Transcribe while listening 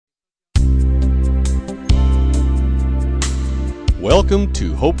Welcome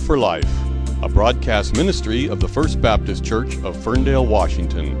to Hope for Life, a broadcast ministry of the First Baptist Church of Ferndale,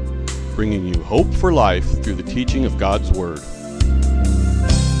 Washington, bringing you hope for life through the teaching of God's Word.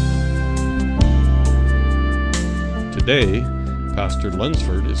 Today, Pastor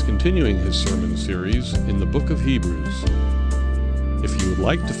Lunsford is continuing his sermon series in the book of Hebrews. If you would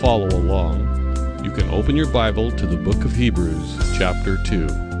like to follow along, you can open your Bible to the book of Hebrews, chapter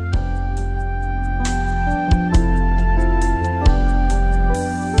 2.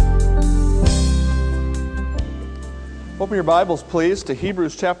 Open your Bibles, please, to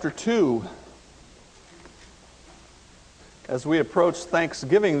Hebrews chapter 2. As we approach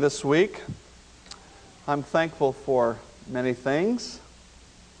Thanksgiving this week, I'm thankful for many things.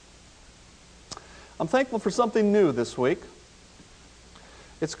 I'm thankful for something new this week.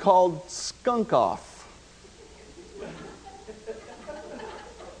 It's called Skunk Off.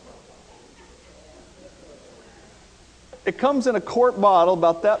 It comes in a quart bottle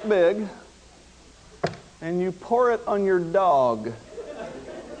about that big, and you pour it on your dog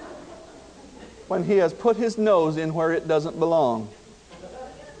when he has put his nose in where it doesn't belong.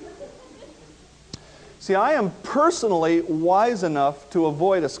 See, I am personally wise enough to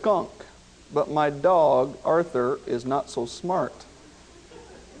avoid a skunk, but my dog, Arthur, is not so smart.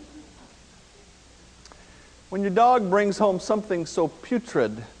 When your dog brings home something so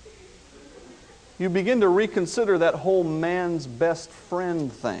putrid, you begin to reconsider that whole man's best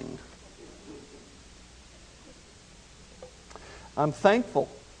friend thing. I'm thankful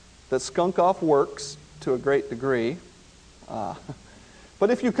that Skunk Off works to a great degree. But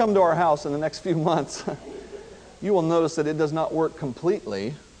if you come to our house in the next few months, you will notice that it does not work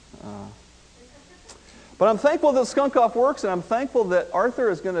completely. But I'm thankful that Skunk Off works, and I'm thankful that Arthur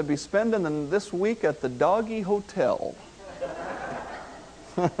is going to be spending this week at the Doggy Hotel.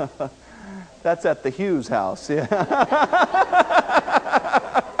 That's at the Hughes house, yeah.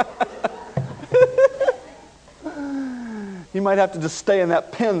 You might have to just stay in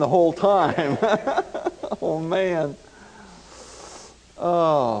that pen the whole time. Oh, man.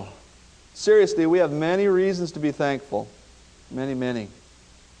 Oh, seriously, we have many reasons to be thankful. Many, many.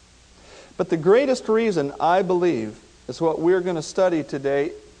 But the greatest reason, I believe, is what we're going to study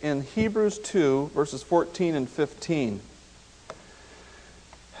today in Hebrews 2, verses 14 and 15.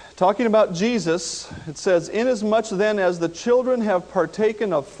 Talking about Jesus, it says, "Inasmuch then as the children have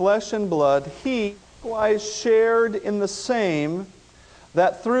partaken of flesh and blood, he likewise shared in the same,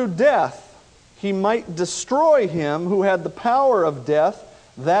 that through death he might destroy him who had the power of death,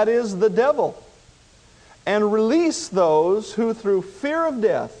 that is, the devil, and release those who through fear of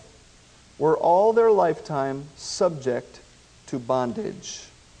death were all their lifetime subject to bondage."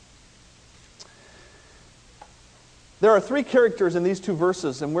 There are three characters in these two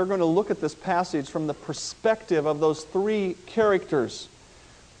verses, and we're going to look at this passage from the perspective of those three characters.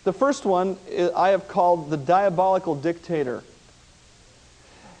 The first one I have called the diabolical dictator.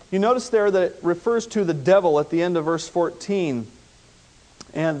 You notice there that it refers to the devil at the end of verse 14.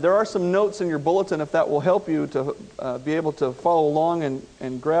 And there are some notes in your bulletin if that will help you to be able to follow along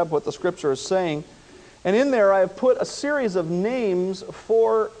and grab what the Scripture is saying. And in there I have put a series of names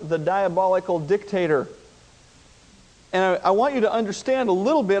for the diabolical dictator. And I want you to understand a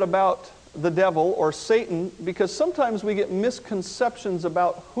little bit about the devil or Satan, because sometimes we get misconceptions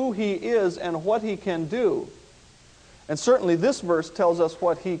about who he is and what he can do. And certainly this verse tells us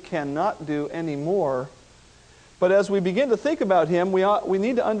what he cannot do anymore. But as we begin to think about him, we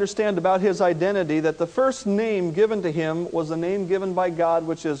need to understand about his identity, that the first name given to him was the name given by God,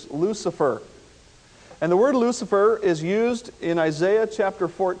 which is Lucifer. And the word Lucifer is used in Isaiah chapter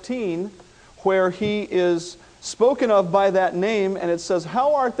 14, where he is spoken of by that name, and it says,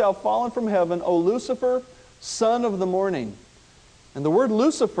 "How art thou fallen from heaven, O Lucifer, son of the morning?" And the word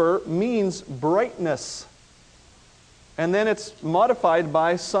Lucifer means brightness. And then it's modified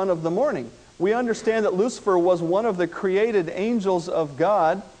by son of the morning. We understand that Lucifer was one of the created angels of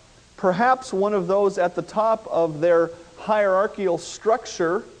God, perhaps one of those at the top of their hierarchical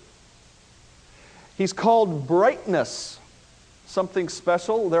structure. He's called brightness. Something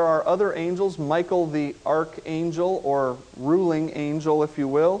special. There are other angels, Michael the archangel, or ruling angel, if you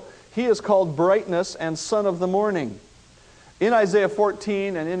will. He is called brightness and son of the morning. In Isaiah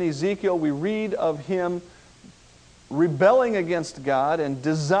 14 and in Ezekiel, we read of him rebelling against God and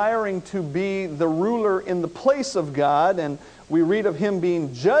desiring to be the ruler in the place of God, and we read of him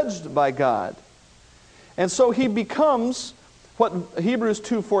being judged by God. And so he becomes what Hebrews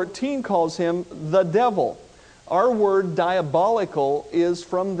 2:14 calls him, the devil. Our word diabolical is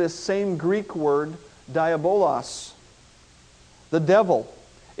from this same Greek word diabolos, the devil.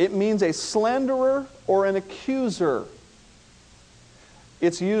 It means a slanderer or an accuser.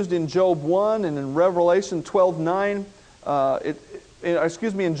 It's used in Job 1 and in Revelation 12:9.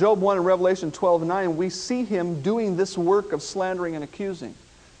 In Job 1 and Revelation 12:9, we see him doing this work of slandering and accusing.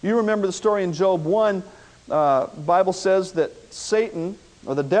 You remember the story in Job 1. Bible says that Satan,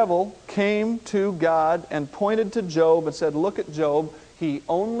 or the devil, came to God and pointed to Job and said, "Look at Job. He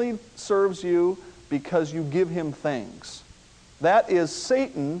only serves you because you give him thanks." That is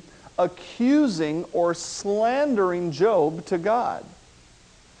Satan accusing or slandering Job to God.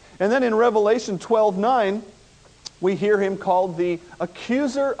 And then in Revelation 12:9, we hear him called the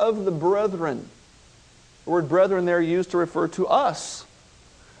accuser of the brethren. The word brethren there used to refer to us.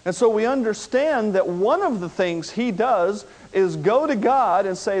 And so we understand that one of the things he does is go to God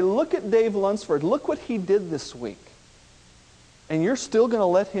and say, "Look at Dave Lunsford. Look what he did this week. And you're still going to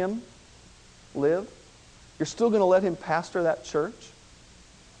let him live? You're still going to let him pastor that church?"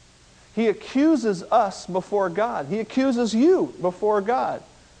 He accuses us before God. He accuses you before God.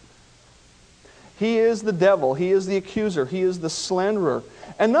 He is the devil. He is the accuser. He is the slanderer.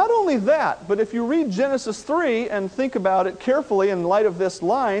 And not only that, but if you read Genesis 3 and think about it carefully in light of this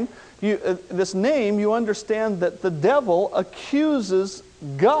line, this name, you understand that the devil accuses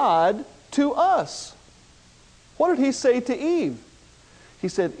God to us. What did he say to Eve? He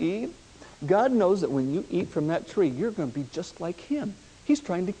said, "Eve, God knows that when you eat from that tree, you're going to be just like him. He's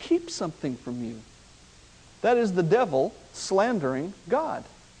trying to keep something from you." That is the devil slandering God.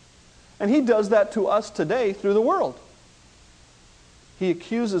 And he does that to us today through the world. He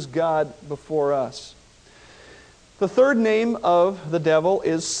accuses God before us. The third name of the devil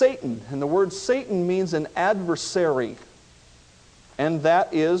is Satan. And the word Satan means an adversary. And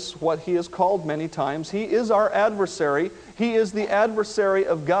that is what he is called many times. He is our adversary. He is the adversary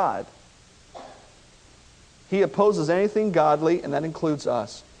of God. He opposes anything godly, and that includes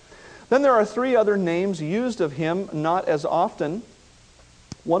us. Then there are three other names used of him, not as often.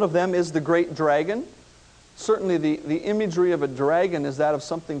 One of them is the great dragon. Certainly the imagery of a dragon is that of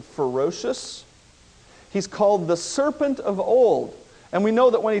something ferocious. He's called the serpent of old. And we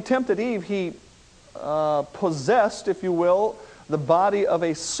know that when he tempted Eve, he possessed, if you will, the body of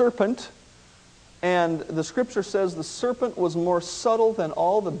a serpent. And the Scripture says the serpent was more subtle than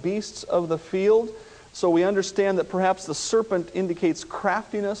all the beasts of the field. So we understand that perhaps the serpent indicates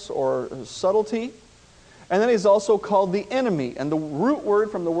craftiness or subtlety. And then he's also called the enemy. And the root word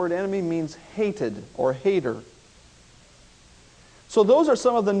from the word enemy means hated or hater. So those are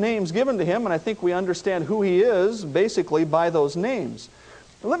some of the names given to him, and I think we understand who he is basically by those names.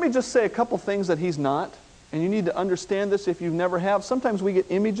 But let me just say a couple things that he's not. And you need to understand this if you never have. Sometimes we get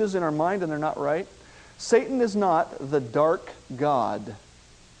images in our mind and they're not right. Satan is not the dark god.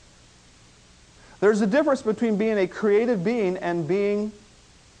 There's a difference between being a created being and being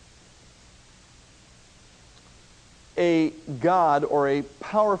a god or a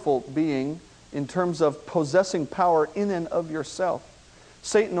powerful being in terms of possessing power in and of yourself.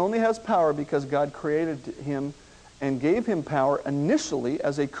 Satan only has power because God created him and gave him power initially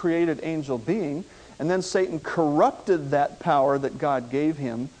as a created angel being, and then Satan corrupted that power that God gave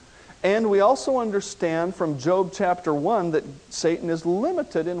him. And we also understand from Job chapter 1 that Satan is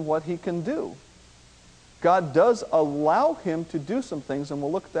limited in what he can do. God does allow him to do some things, and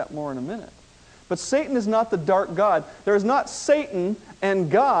we'll look at that more in a minute. But Satan is not the dark god. There is not Satan and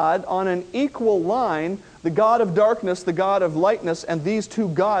God on an equal line, the god of darkness, the god of lightness, and these two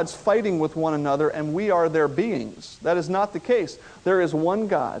gods fighting with one another, and we are their beings. That is not the case. There is one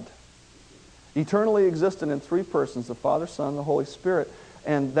God, eternally existent in three persons, the Father, Son, the Holy Spirit.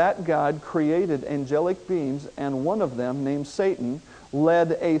 And that God created angelic beings, and one of them, named Satan,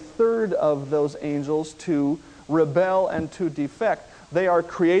 led a third of those angels to rebel and to defect. They are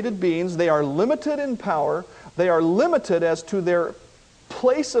created beings. They are limited in power. They are limited as to their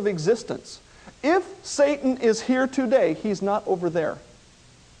place of existence. If Satan is here today, he's not over there.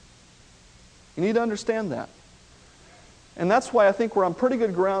 You need to understand that. And that's why I think we're on pretty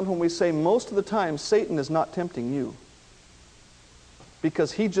good ground when we say most of the time Satan is not tempting you.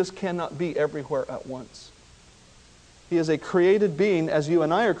 Because he just cannot be everywhere at once. He is a created being as you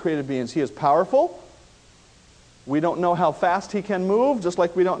and I are created beings. He is powerful. We don't know how fast he can move, just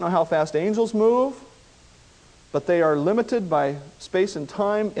like we don't know how fast angels move. But they are limited by space and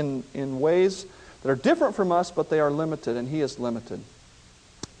time in ways that are different from us, but they are limited, and he is limited.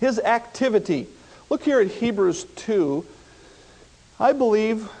 His activity. Look here at Hebrews 2. I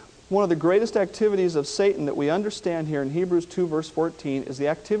believe one of the greatest activities of Satan that we understand here in Hebrews 2 verse 14 is the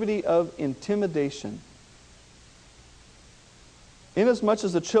activity of intimidation. Inasmuch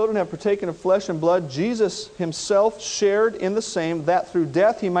as the children have partaken of flesh and blood, Jesus himself shared in the same, that through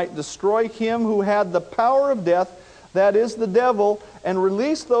death he might destroy him who had the power of death, that is the devil, and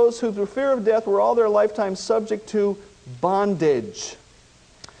released those who through fear of death were all their lifetime subject to bondage.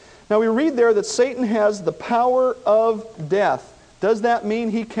 Now we read there that Satan has the power of death. Does that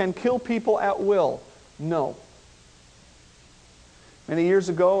mean he can kill people at will? No. Many years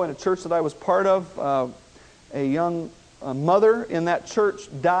ago in a church that I was part of, a young mother in that church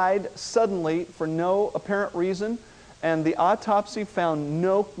died suddenly for no apparent reason, and the autopsy found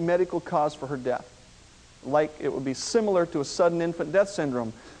no medical cause for her death. Like it would be similar to a sudden infant death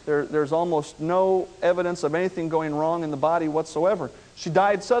syndrome. There's almost no evidence of anything going wrong in the body whatsoever. She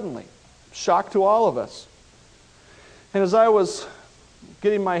died suddenly. Shock to all of us. And as I was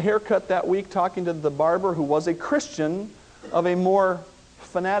getting my hair cut that week, talking to the barber, who was a Christian of a more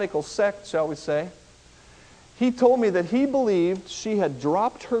fanatical sect, shall we say, he told me that he believed she had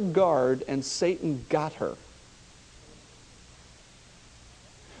dropped her guard and Satan got her.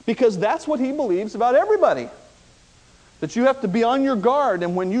 Because that's what he believes about everybody. That you have to be on your guard,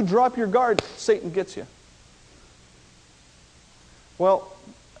 and when you drop your guard, Satan gets you. Well,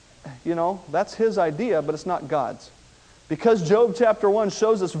 you know, that's his idea, but it's not God's. Because Job chapter 1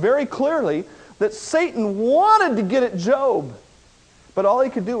 shows us very clearly that Satan wanted to get at Job, but all he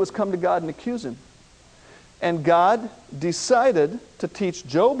could do was come to God and accuse him. And God decided to teach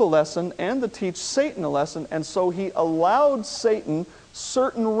Job a lesson and to teach Satan a lesson, and so he allowed Satan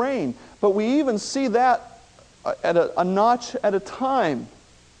certain reign. But we even see that at a notch at a time.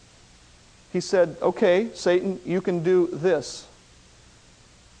 He said, okay, Satan, you can do this.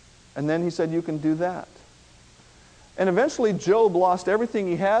 And then he said, you can do that. And eventually Job lost everything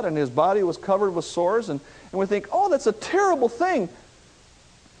he had, and his body was covered with sores. And we think, oh, that's a terrible thing.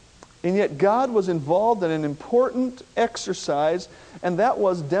 And yet God was involved in an important exercise, and that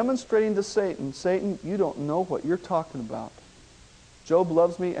was demonstrating to Satan, Satan, you don't know what you're talking about. Job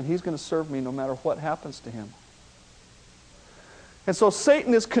loves me, and he's going to serve me no matter what happens to him. And so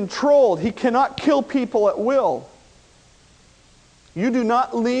Satan is controlled. He cannot kill people at will. You do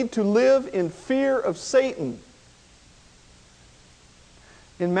not need to live in fear of Satan.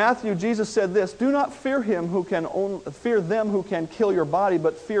 In Matthew, Jesus said this, do not fear them who can kill your body,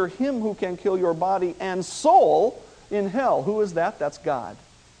 but fear him who can kill your body and soul in hell. Who is that? That's God.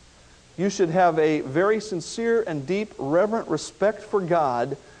 You should have a very sincere and deep, reverent respect for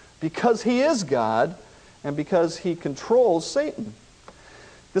God because he is God and because he controls Satan.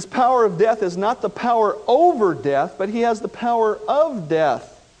 This power of death is not the power over death, but he has the power of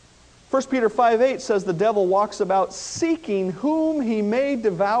death. 1 Peter 5:8 says the devil walks about seeking whom he may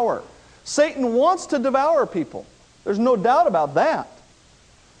devour. Satan wants to devour people. There's no doubt about that.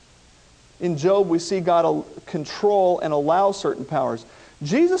 In Job, we see God control and allow certain powers.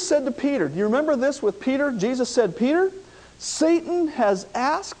 Jesus said to Peter, do you remember this with Peter? Jesus said, Peter, Satan has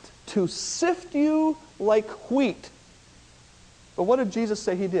asked to sift you like wheat. But what did Jesus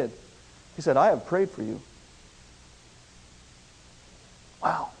say he did? He said, I have prayed for you.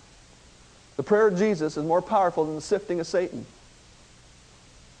 Wow. The prayer of Jesus is more powerful than the sifting of Satan.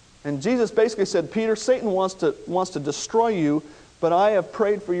 And Jesus basically said, Peter, Satan wants to destroy you, but I have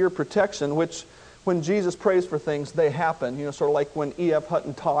prayed for your protection, which when Jesus prays for things, they happen. You know, sort of like when E.F.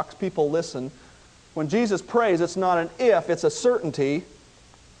 Hutton talks, people listen. When Jesus prays, it's not an if, it's a certainty.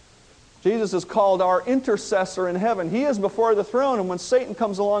 Jesus is called our intercessor in heaven. He is before the throne, and when Satan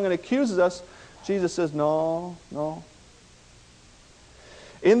comes along and accuses us, Jesus says, no, no.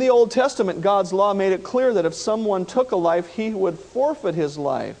 In the Old Testament, God's law made it clear that if someone took a life, he would forfeit his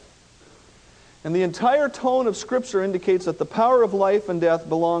life. And the entire tone of Scripture indicates that the power of life and death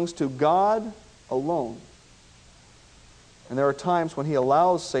belongs to God alone. And there are times when he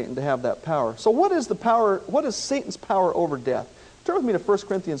allows Satan to have that power. So what is the power? What is Satan's power over death? Turn with me to 1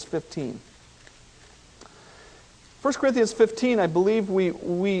 Corinthians 15. 1 Corinthians 15, I believe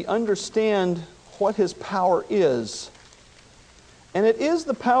we understand what his power is. And it is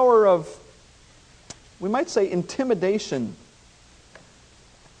the power of, we might say, intimidation.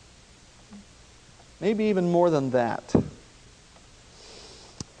 Maybe even more than that.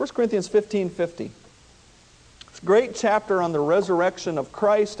 1 Corinthians 15:50. It's a great chapter on the resurrection of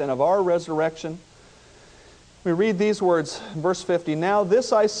Christ and of our resurrection. We read these words, verse 50. Now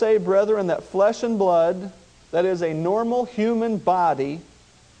this I say, brethren, that flesh and blood, that is a normal human body,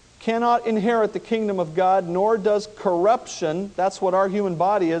 cannot inherit the kingdom of God, nor does corruption, that's what our human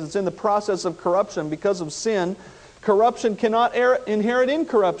body is, it's in the process of corruption because of sin. Corruption cannot inherit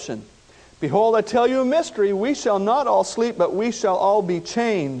incorruption. Behold, I tell you a mystery, we shall not all sleep, but we shall all be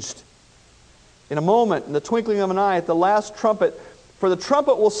changed. In a moment, in the twinkling of an eye, at the last trumpet, for the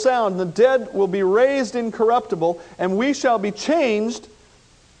trumpet will sound, and the dead will be raised incorruptible, and we shall be changed.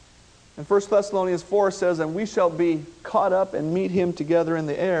 And 1 Thessalonians 4 says, and we shall be caught up and meet him together in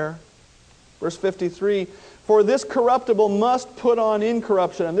the air. Verse 53, for this corruptible must put on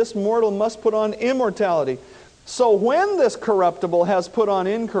incorruption, and this mortal must put on immortality. So when this corruptible has put on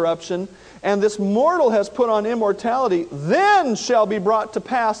incorruption, and this mortal has put on immortality, then shall be brought to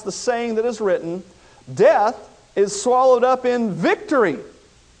pass the saying that is written, death is swallowed up in victory.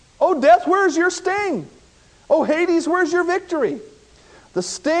 Oh, death, where's your sting? Oh, Hades, where's your victory? The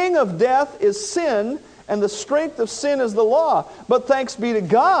sting of death is sin, and the strength of sin is the law. But thanks be to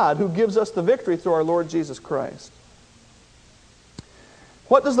God who gives us the victory through our Lord Jesus Christ.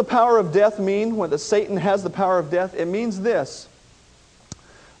 What does the power of death mean when Satan has the power of death? It means this,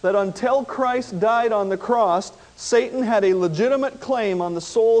 that until Christ died on the cross, Satan had a legitimate claim on the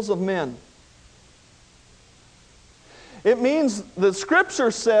souls of men. It means the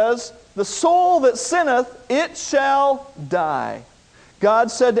Scripture says, the soul that sinneth, it shall die.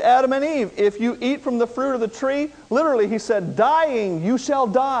 God said to Adam and Eve, if you eat from the fruit of the tree, literally He said, dying, you shall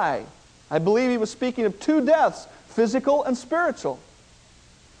die. I believe He was speaking of two deaths, physical and spiritual.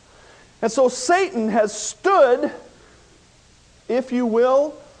 And so Satan has stood, if you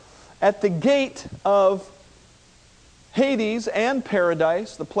will, at the gate of Hades and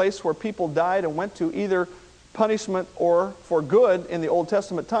paradise, the place where people died and went to either punishment or for good in the Old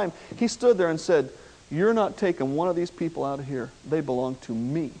Testament time. He stood there and said, you're not taking one of these people out of here. They belong to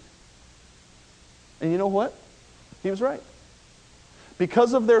me. And you know what? He was right.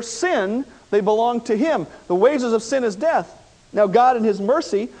 Because of their sin, they belong to Him. The wages of sin is death. Now God in His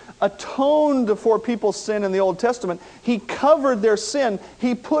mercy atoned for people's sin in the Old Testament. He covered their sin.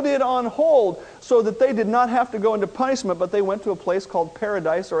 He put it on hold so that they did not have to go into punishment, but they went to a place called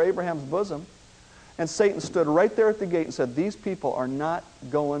paradise or Abraham's bosom. And Satan stood right there at the gate and said, these people are not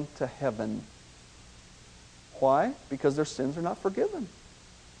going to heaven. Why? Because their sins are not forgiven.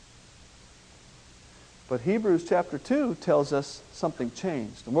 But Hebrews chapter 2 tells us something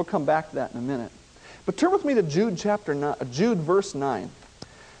changed. And we'll come back to that in a minute. But turn with me to Jude verse 9.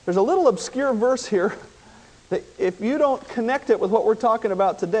 There's a little obscure verse here that if you don't connect it with what we're talking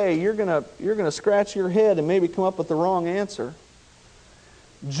about today, you're gonna scratch your head and maybe come up with the wrong answer.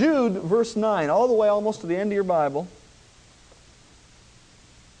 Jude verse 9, all the way almost to the end of your Bible.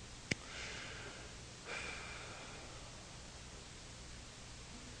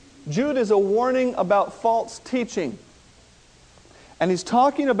 Jude is a warning about false teaching. And he's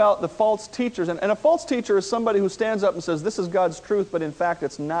talking about the false teachers. And a false teacher is somebody who stands up and says, this is God's truth, but in fact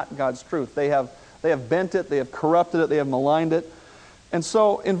it's not God's truth. They have bent it, they have corrupted it, they have maligned it. And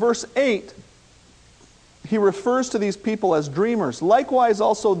so in verse 8, he refers to these people as dreamers. Likewise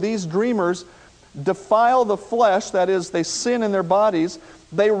also these dreamers defile the flesh, that is, they sin in their bodies,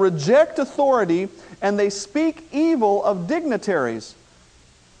 they reject authority, and they speak evil of dignitaries.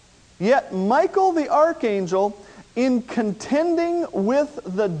 Yet Michael the archangel, in contending with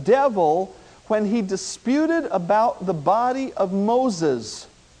the devil when he disputed about the body of Moses,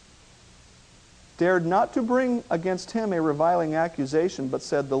 dared not to bring against him a reviling accusation, but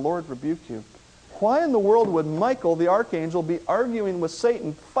said, the Lord rebuke you. Why in the world would Michael the archangel be arguing with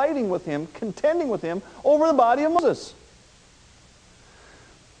Satan, fighting with him, contending with him over the body of Moses?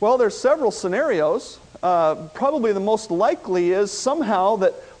 Well, there's several scenarios. Probably the most likely is somehow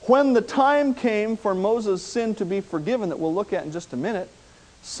that when the time came for Moses' sin to be forgiven, that we'll look at in just a minute,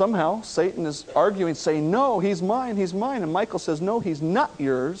 somehow Satan is arguing, saying, no, he's mine, he's mine. And Michael says, no, he's not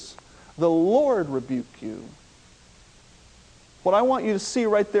yours. The Lord rebuke you. What I want you to see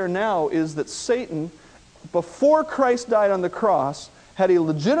right there now is that Satan, before Christ died on the cross, had a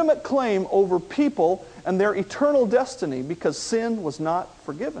legitimate claim over people and their eternal destiny because sin was not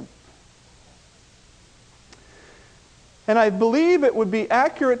forgiven. And I believe it would be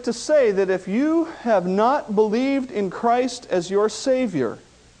accurate to say that if you have not believed in Christ as your Savior,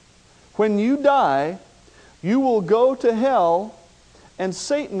 when you die, you will go to hell and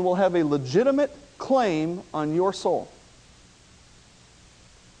Satan will have a legitimate claim on your soul.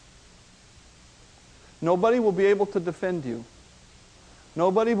 Nobody will be able to defend you.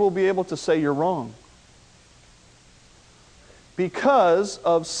 Nobody will be able to say you're wrong. Because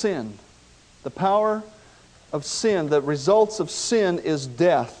of sin. The power of sin, the results of sin is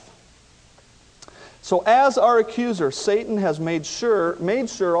death. So as our accuser, Satan has made sure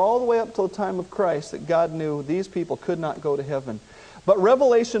all the way up till the time of Christ that God knew these people could not go to heaven. But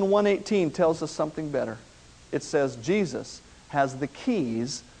Revelation 1:18 tells us something better. It says Jesus has the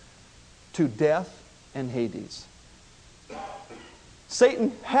keys to death and Hades.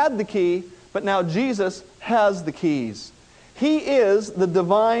 Satan had the key, but now Jesus has the keys. He is the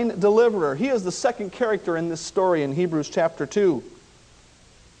divine deliverer. He is the second character in this story in Hebrews chapter 2.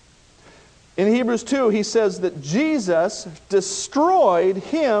 In Hebrews 2, he says that Jesus destroyed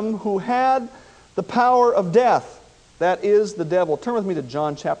him who had the power of death. That is the devil. Turn with me to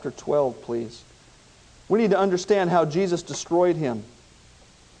John chapter 12, please. We need to understand how Jesus destroyed him.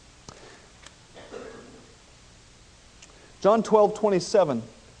 John 12:27.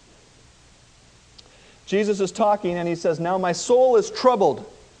 Jesus is talking and he says, "Now my soul is troubled.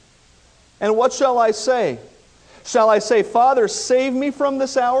 And what shall I say? Shall I say, Father, save me from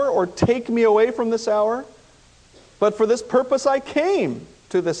this hour, or take me away from this hour? But for this purpose I came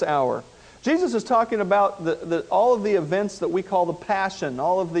to this hour." Jesus is talking about all of the events that we call the Passion,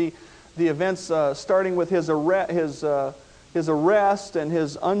 all of the events starting with his arrest and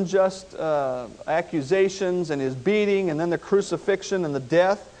his unjust accusations and his beating, and then the crucifixion and the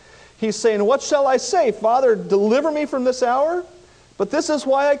death. He's saying, "What shall I say? Father, deliver me from this hour? But this is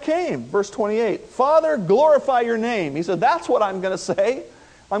why I came." Verse 28, "Father, glorify your name." He said, that's what I'm going to say.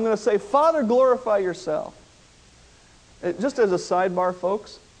 I'm going to say, "Father, glorify yourself." Just as a sidebar,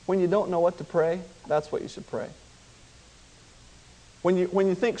 folks, when you don't know what to pray, that's what you should pray. When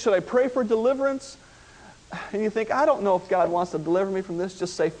you think, should I pray for deliverance? And you think, I don't know if God wants to deliver me from this,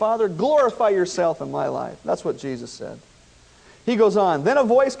 just say, "Father, glorify yourself in my life." That's what Jesus said. He goes on, "Then a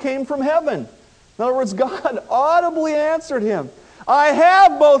voice came from heaven." In other words, God audibly answered him. "I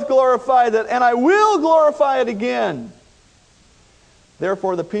have both glorified it, and I will glorify it again."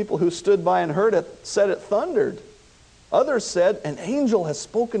 Therefore the people who stood by and heard it said it thundered. Others said, "An angel has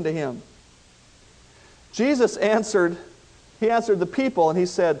spoken to him." Jesus answered the people, and he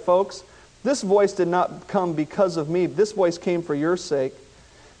said, "Folks, this voice did not come because of me. This voice came for your sake.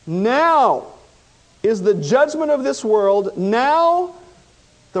 Now is the judgment of this world. Now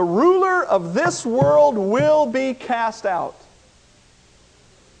the ruler of this world will be cast out."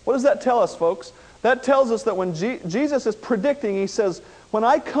 What does that tell us, folks? That tells us that when Jesus is predicting, he says, when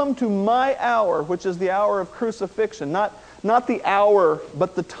I come to my hour, which is the hour of crucifixion, not the hour,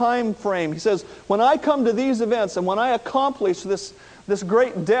 but the time frame. He says, when I come to these events and when I accomplish this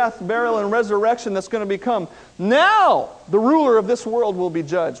great death, burial, and resurrection that's going to become, now the ruler of this world will be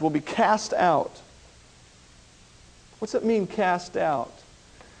judged, will be cast out. What's it mean, cast out?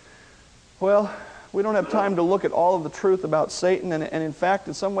 Well, we don't have time to look at all of the truth about Satan, and in fact,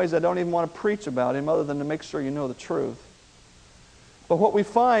 in some ways, I don't even want to preach about him other than to make sure you know the truth. But what we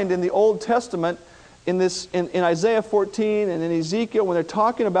find in the Old Testament, in Isaiah 14 and in Ezekiel, when they're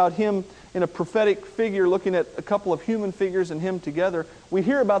talking about him in a prophetic figure, looking at a couple of human figures and him together, we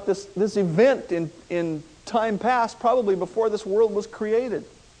hear about this event in time past, probably before this world was created.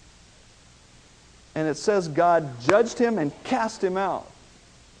 And it says God judged him and cast him out.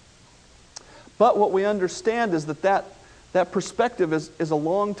 But what we understand is that perspective is a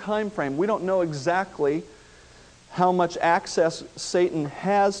long time frame. We don't know exactly how much access Satan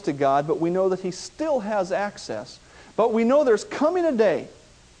has to God, but we know that he still has access. But we know there's coming a day,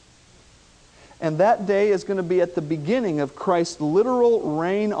 and that day is going to be at the beginning of Christ's literal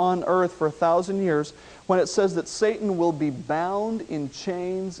reign on earth for 1,000 years, when it says that Satan will be bound in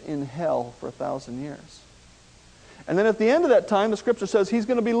chains in hell for 1,000 years. And then at the end of that time, the Scripture says he's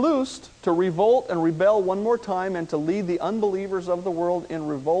going to be loosed to revolt and rebel one more time and to lead the unbelievers of the world in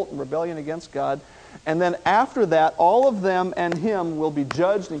revolt and rebellion against God. And then after that, all of them and him will be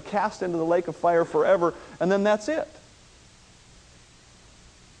judged and cast into the lake of fire forever, and then that's it.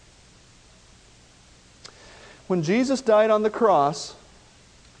 When Jesus died on the cross,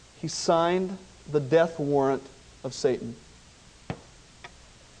 he signed the death warrant of Satan.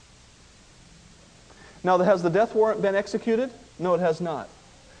 Now, has the death warrant been executed? No, it has not.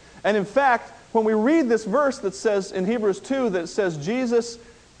 And in fact, when we read this verse that says in Hebrews 2 that says Jesus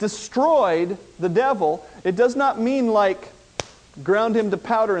destroyed the devil, it does not mean like ground him to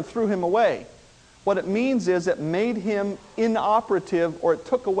powder and threw him away. What it means is it made him inoperative, or it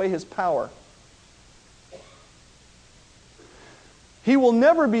took away his power. He will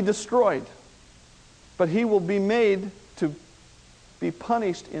never be destroyed, but he will be made to be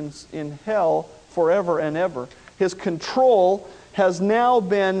punished in hell forever and ever. His control has now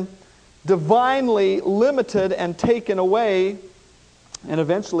been divinely limited and taken away, and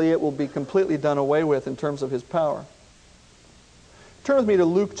eventually it will be completely done away with in terms of his power. Turn with me to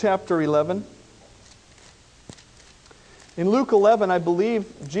Luke chapter 11. In Luke 11, I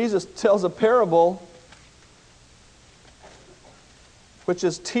believe Jesus tells a parable which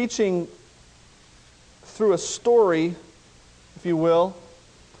is teaching through a story, if you will,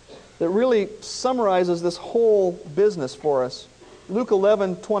 that really summarizes this whole business for us. Luke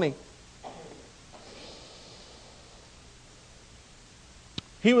 11:20.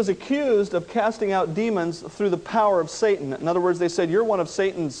 He was accused of casting out demons through the power of Satan. In other words, they said, "You're one of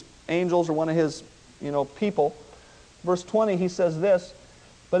Satan's angels or one of his, people. Verse 20, he says this,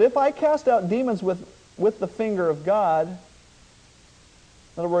 "But if I cast out demons with the finger of God," in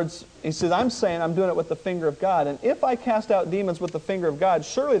other words, he says, I'm saying I'm doing it with the finger of God. "And if I cast out demons with the finger of God,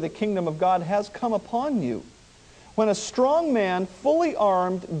 surely the kingdom of God has come upon you. When a strong man, fully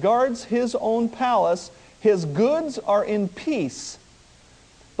armed, guards his own palace, his goods are in peace.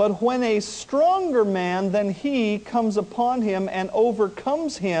 But when a stronger man than he comes upon him and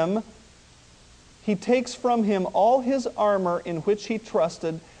overcomes him, he takes from him all his armor in which he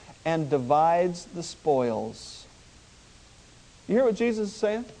trusted and divides the spoils." You hear what Jesus is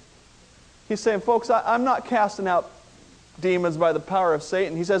saying? He's saying, folks, I'm not casting out demons by the power of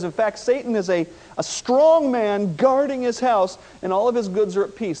Satan. He says, in fact, Satan is a strong man guarding his house, and all of his goods are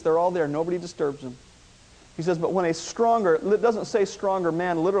at peace. They're all there. Nobody disturbs him. He says, but when a stronger, it doesn't say stronger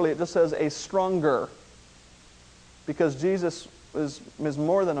man, literally, it just says a stronger, because Jesus is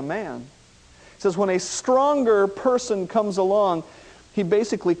more than a man. He says, when a stronger person comes along, he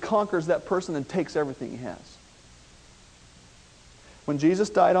basically conquers that person and takes everything he has. When Jesus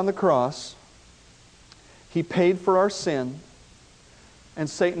died on the cross, he paid for our sin, and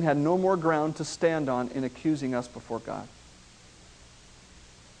Satan had no more ground to stand on in accusing us before God.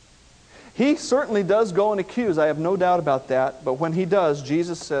 He certainly does go and accuse, I have no doubt about that, but when he does,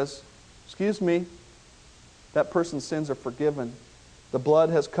 Jesus says, "Excuse me, that person's sins are forgiven. The blood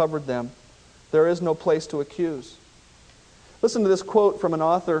has covered them. There is no place to accuse." Listen to this quote from an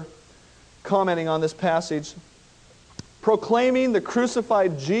author commenting on this passage. "Proclaiming the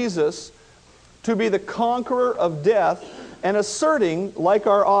crucified Jesus to be the conqueror of death, and asserting, like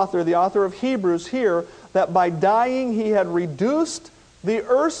our author, the author of Hebrews here, that by dying he had reduced the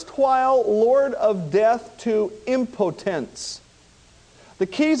erstwhile Lord of death to impotence. The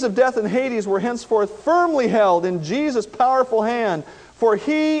keys of death and Hades were henceforth firmly held in Jesus' powerful hand, for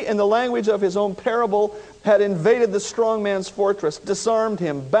he, in the language of his own parable, had invaded the strong man's fortress, disarmed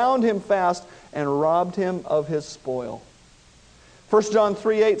him, bound him fast, and robbed him of his spoil." 1 John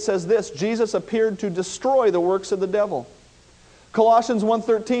 3:8 says this, "Jesus appeared to destroy the works of the devil." Colossians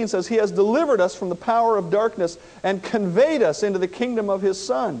 1:13 says, "He has delivered us from the power of darkness and conveyed us into the kingdom of His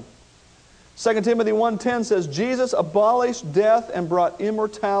Son." 2 Timothy 1:10 says, "Jesus abolished death and brought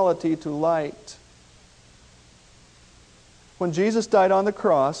immortality to light." When Jesus died on the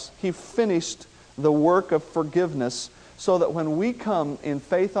cross, He finished the work of forgiveness so that when we come in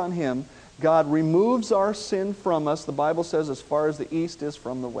faith on Him, God removes our sin from us, the Bible says, as far as the east is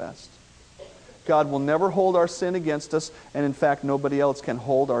from the west. God will never hold our sin against us, and in fact, nobody else can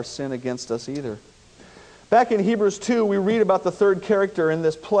hold our sin against us either. Back in Hebrews 2, we read about the third character in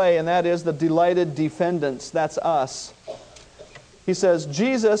this play, and that is the delighted defendants. That's us. He says,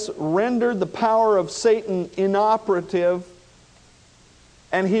 Jesus rendered the power of Satan inoperative,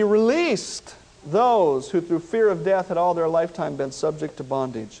 and He released those who through fear of death had all their lifetime been subject to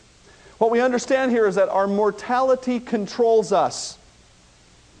bondage. What we understand here is that our mortality controls us.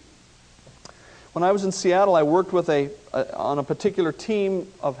 When I was in Seattle, I worked with on a particular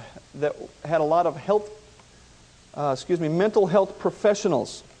team that had a lot of mental health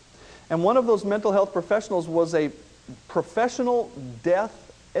professionals. And one of those mental health professionals was a professional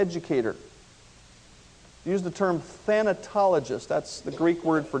death educator. Use the term thanatologist. That's the Greek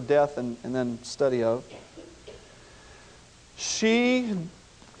word for death and then study of. She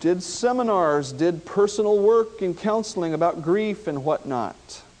did seminars, did personal work in counseling about grief and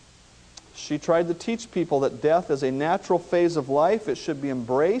whatnot. She tried to teach people that death is a natural phase of life. It should be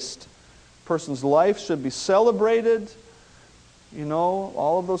embraced. A person's life should be celebrated. You know,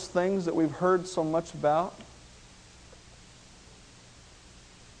 all of those things that we've heard so much about.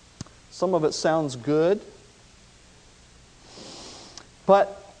 Some of it sounds good.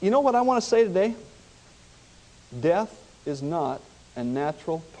 But you know what I want to say today? Death is not a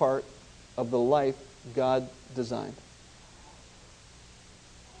natural part of the life God designed.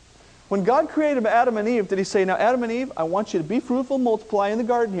 When God created Adam and Eve, did He say, now Adam and Eve, I want you to be fruitful, multiply in the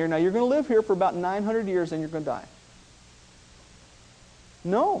garden here. Now you're going to live here for about 900 years and you're going to die.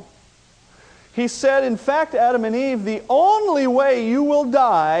 No. He said, in fact, Adam and Eve, the only way you will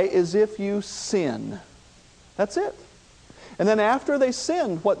die is if you sin. That's it. And then after they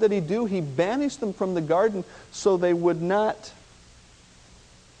sinned, what did He do? He banished them from the garden so they would not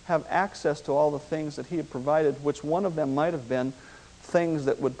have access to all the things that He had provided, which one of them might have been things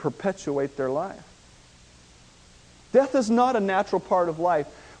that would perpetuate their life. Death is not a natural part of life.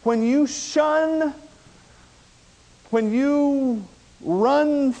 When you shun, when you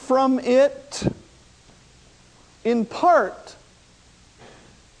run from it, in part,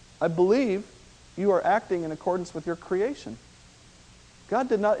 I believe you are acting in accordance with your creation. God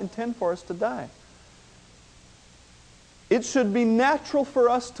did not intend for us to die. It should be natural for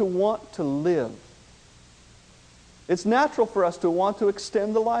us to want to live. It's natural for us to want to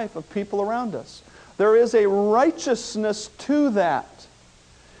extend the life of people around us. There is a righteousness to that.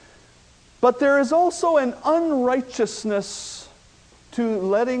 But there is also an unrighteousness to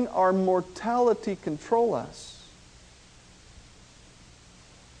letting our mortality control us.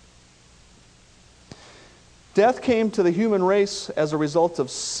 Death came to the human race as a result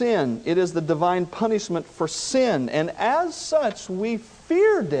of sin. It is the divine punishment for sin. And as such, we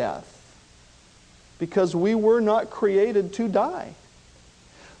fear death because we were not created to die.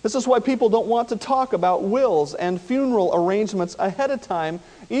 This is why people don't want to talk about wills and funeral arrangements ahead of time,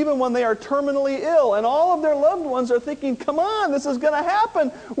 even when they are terminally ill and all of their loved ones are thinking, come on, this is going to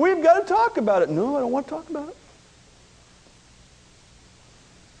happen. We've got to talk about it. No, I don't want to talk about it.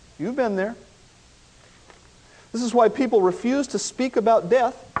 You've been there. This is why people refuse to speak about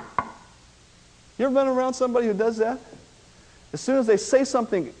death. You ever been around somebody who does that? As soon as they say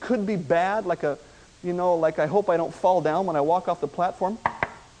something that could be bad, like I hope I don't fall down when I walk off the platform,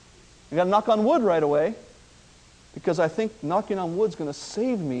 I got to knock on wood right away because I think knocking on wood is going to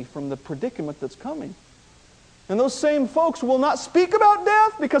save me from the predicament that's coming. And those same folks will not speak about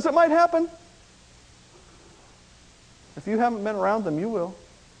death because it might happen. If you haven't been around them, you will.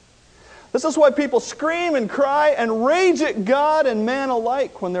 This is why people scream and cry and rage at God and man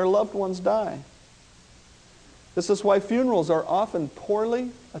alike when their loved ones die. This is why funerals are often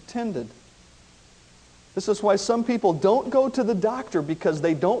poorly attended. This is why some people don't go to the doctor because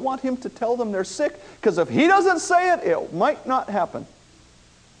they don't want him to tell them they're sick, because if he doesn't say it, it might not happen.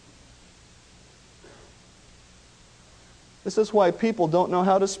 This is why people don't know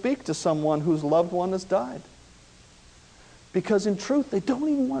how to speak to someone whose loved one has died. Because in truth, they don't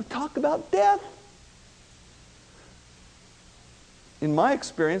even want to talk about death. In my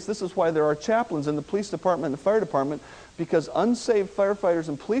experience, this is why there are chaplains in the police department and the fire department, because unsaved firefighters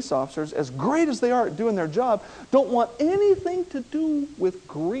and police officers, as great as they are at doing their job, don't want anything to do with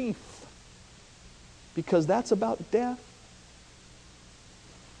grief, because that's about death.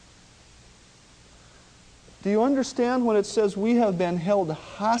 Do you understand when it says we have been held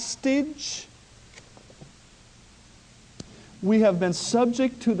hostage? We have been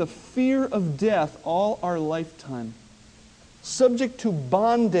subject to the fear of death all our lifetime. Subject to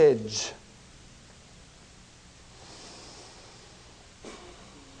bondage.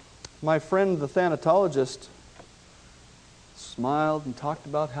 My friend, the thanatologist, smiled and talked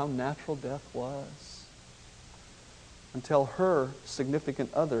about how natural death was until her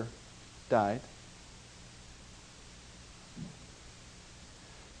significant other died.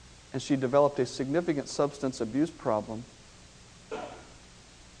 And she developed a significant substance abuse problem.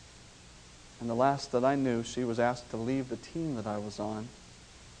 And the last that I knew, she was asked to leave the team that I was on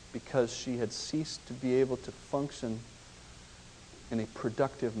because she had ceased to be able to function in a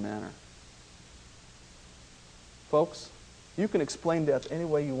productive manner. Folks, you can explain death any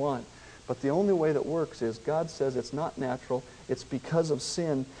way you want, but the only way that works is God says it's not natural, it's because of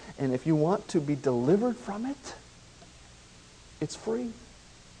sin, and if you want to be delivered from it, it's free.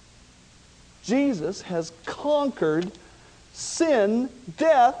 Jesus has conquered sin,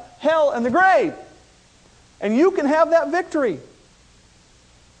 death, hell, and the grave. And you can have that victory.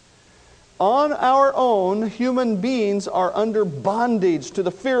 On our own, human beings are under bondage to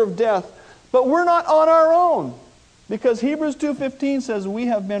the fear of death, but we're not on our own. Because Hebrews 2:15 says we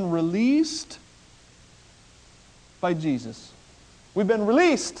have been released by Jesus. We've been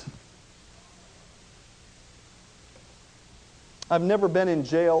released. I've never been in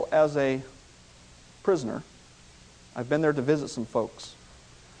jail as a prisoner. I've been there to visit some folks.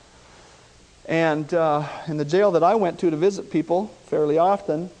 And in the jail that I went to visit people fairly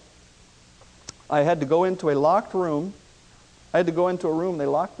often, I had to go into a locked room. I had to go into a room, they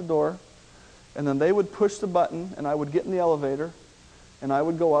locked the door, and then they would push the button, and I would get in the elevator, and I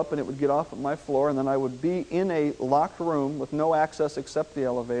would go up, and it would get off at my floor, and then I would be in a locked room with no access except the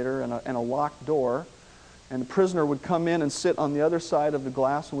elevator and a locked door, and the prisoner would come in and sit on the other side of the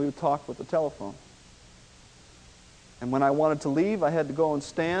glass, and we would talk with the telephone. And when I wanted to leave, I had to go and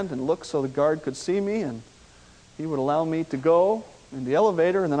stand and look so the guard could see me, and he would allow me to go in the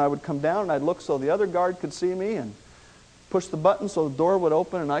elevator, and then I would come down, and I'd look so the other guard could see me, and push the button so the door would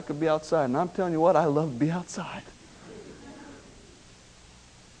open, and I could be outside. And I'm telling you what, I love to be outside.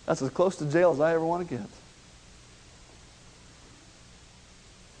 That's as close to jail as I ever want to get.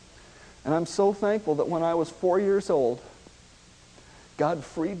 And I'm so thankful that when I was 4 years old, God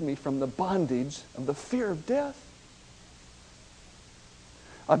freed me from the bondage of the fear of death.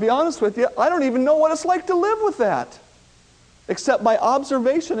 I'll be honest with you, I don't even know what it's like to live with that. except by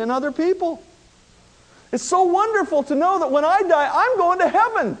observation in other people. It's so wonderful to know that when I die, I'm going to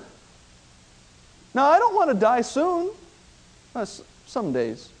heaven. Now, I don't want to die soon. Some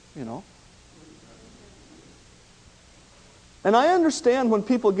days, you know. And I understand when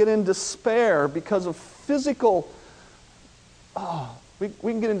people get in despair because of physical, we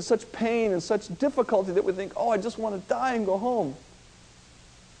can get into such pain and such difficulty that we think, I just want to die and go home.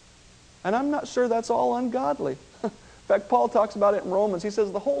 And I'm not sure that's all ungodly. In fact, Paul talks about it in Romans. He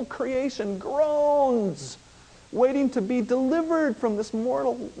says the whole creation groans, waiting to be delivered from this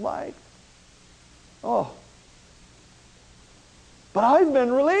mortal life. But I've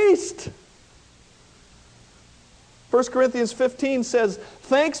been released. 1 Corinthians 15 says,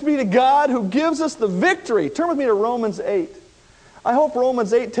 thanks be to God who gives us the victory. Turn with me to Romans 8. I hope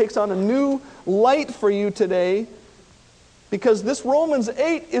Romans 8 takes on a new light for you today, because this Romans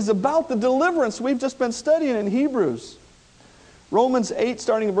 8 is about the deliverance we've just been studying in Hebrews. Romans 8,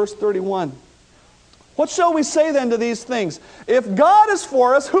 starting in verse 31. What shall we say then to these things? If God is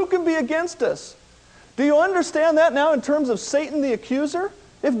for us, who can be against us? Do you understand that now in terms of Satan the accuser?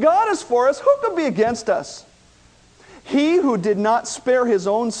 If God is for us, who can be against us? He who did not spare his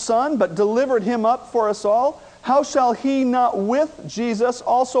own Son, but delivered him up for us all, how shall he not with Jesus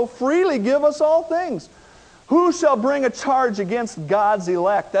also freely give us all things? Who shall bring a charge against God's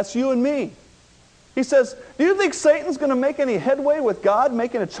elect? That's you and me. He says, do you think Satan's going to make any headway with God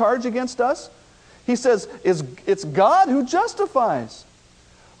making a charge against us? He says, it's God who justifies.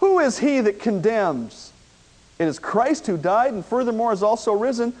 Who is he that condemns? It is Christ who died and furthermore is also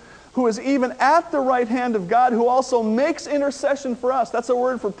risen, who is even at the right hand of God, who also makes intercession for us. That's a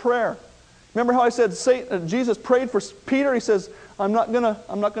word for prayer. Remember how I said Jesus prayed for Peter? He says, I'm not going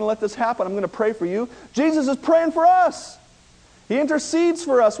to let this happen. I'm going to pray for you. Jesus is praying for us. He intercedes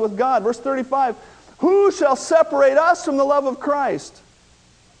for us with God. Verse 35, who shall separate us from the love of Christ?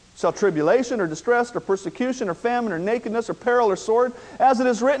 Shall tribulation or distress or persecution or famine or nakedness or peril or sword? As it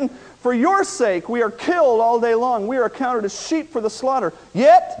is written, for your sake we are killed all day long. We are accounted as sheep for the slaughter.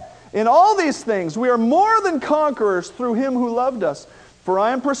 Yet in all these things we are more than conquerors through him who loved us. For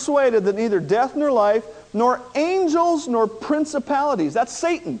I am persuaded that neither death nor life, nor angels nor principalities, that's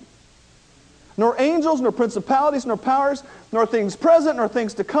Satan, nor angels nor principalities nor powers, nor things present nor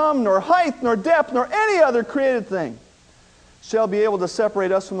things to come, nor height nor depth, nor any other created thing shall be able to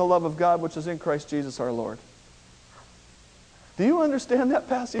separate us from the love of God which is in Christ Jesus our Lord. Do you understand that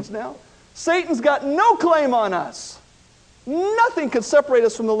passage now? Satan's got no claim on us. Nothing can separate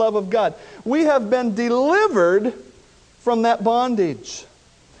us from the love of God. We have been delivered from that bondage.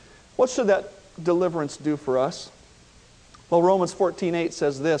 What should that deliverance do for us? Well, Romans 14:8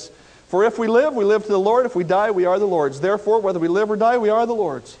 says this, for if we live to the Lord. If we die, we are the Lord's. Therefore, whether we live or die, we are the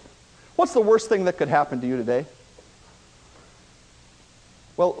Lord's. What's the worst thing that could happen to you today?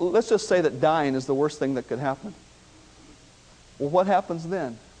 Well, let's just say that dying is the worst thing that could happen. Well, what happens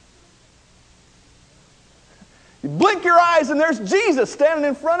then? You blink your eyes and there's Jesus standing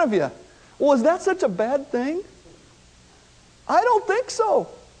in front of you. Well, is that such a bad thing? I don't think so.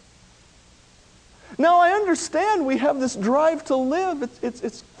 Now, I understand we have this drive to live.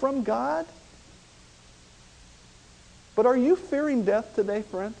 It's from God. But are you fearing death today,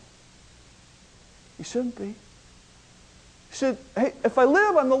 friend? You shouldn't be. Hey, if I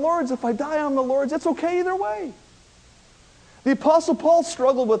live, I'm the Lord's. If I die, I'm the Lord's. It's okay either way. The Apostle Paul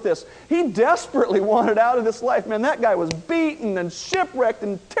struggled with this. He desperately wanted out of this life. Man, that guy was beaten and shipwrecked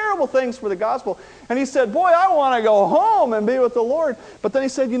and terrible things for the gospel. And he said, boy, I want to go home and be with the Lord. But then he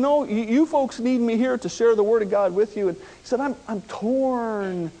said, you folks need me here to share the Word of God with you. And he said, I'm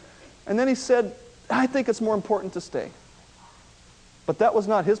torn. And then he said, I think it's more important to stay. But that was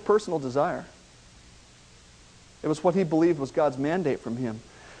not his personal desire. It was what he believed was God's mandate from him.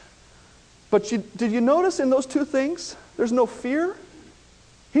 But did you notice in those two things, there's no fear?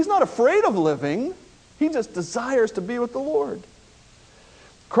 He's not afraid of living. He just desires to be with the Lord.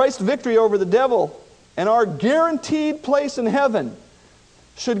 Christ's victory over the devil and our guaranteed place in heaven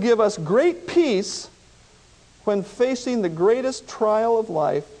should give us great peace when facing the greatest trial of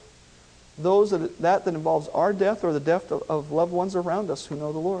life, that involves our death or the death of loved ones around us who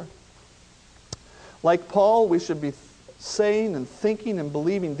know the Lord. Like Paul, we should be saying and thinking and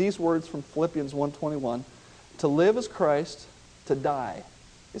believing these words from Philippians 1:21. To live is Christ, to die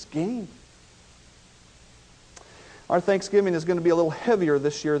is gain. Our Thanksgiving is going to be a little heavier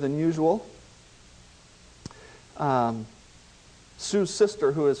this year than usual. Sue's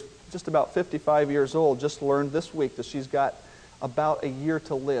sister, who is just about 55 years old, just learned this week that she's got about a year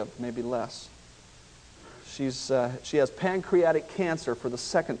to live, maybe less. She has pancreatic cancer for the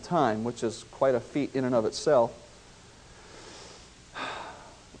second time, which is quite a feat in and of itself.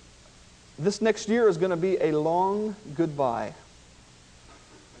 This next year is going to be a long goodbye.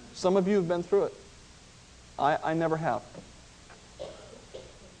 Some of you have been through it. I never have.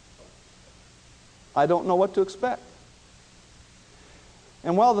 I don't know what to expect.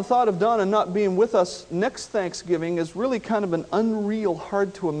 And while the thought of Donna not being with us next Thanksgiving is really kind of an unreal,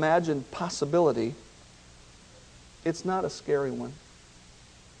 hard to imagine possibility, it's not a scary one.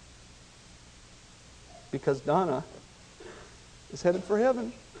 Because Donna is headed for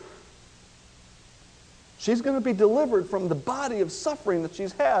heaven. She's going to be delivered from the body of suffering that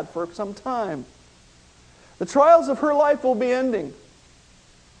she's had for some time. The trials of her life will be ending,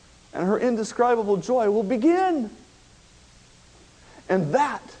 and her indescribable joy will begin. And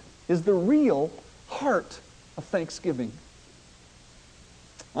that is the real heart of Thanksgiving.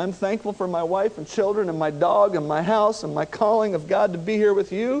 I'm thankful for my wife and children and my dog and my house and my calling of God to be here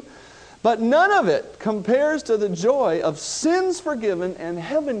with you. But none of it compares to the joy of sins forgiven and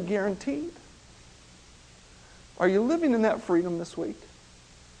heaven guaranteed. Are you living in that freedom this week?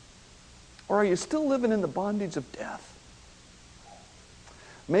 Or are you still living in the bondage of death?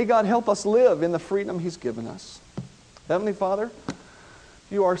 May God help us live in the freedom He's given us. Heavenly Father,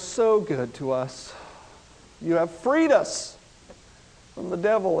 You are so good to us. You have freed us from the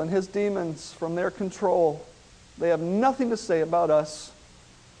devil and his demons, from their control. They have nothing to say about us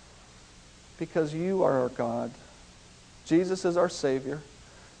because You are our God. Jesus is our Savior.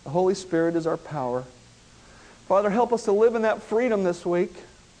 The Holy Spirit is our power. Father, help us to live in that freedom this week.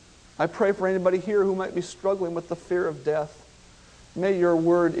 I pray for anybody here who might be struggling with the fear of death. May Your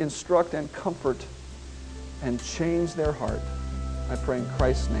word instruct and comfort and change their heart. I pray in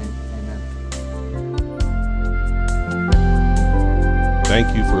Christ's name, amen.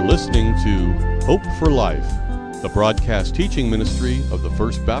 Thank you for listening to Hope for Life, the broadcast teaching ministry of the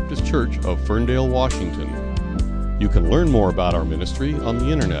First Baptist Church of Ferndale, Washington. You can learn more about our ministry on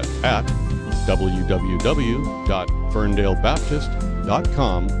the internet at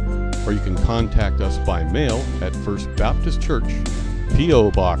www.ferndalebaptist.com, or you can contact us by mail at First Baptist Church,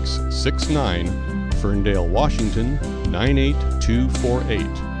 P.O. Box 69, Ferndale, Washington 98248.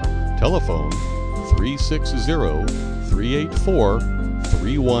 Telephone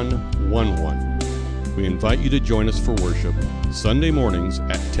 360-384-3111. We invite you to join us for worship Sunday mornings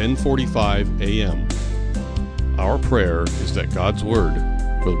at 10:45 a.m. Our prayer is that God's Word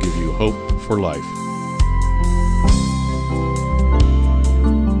will give you hope for life.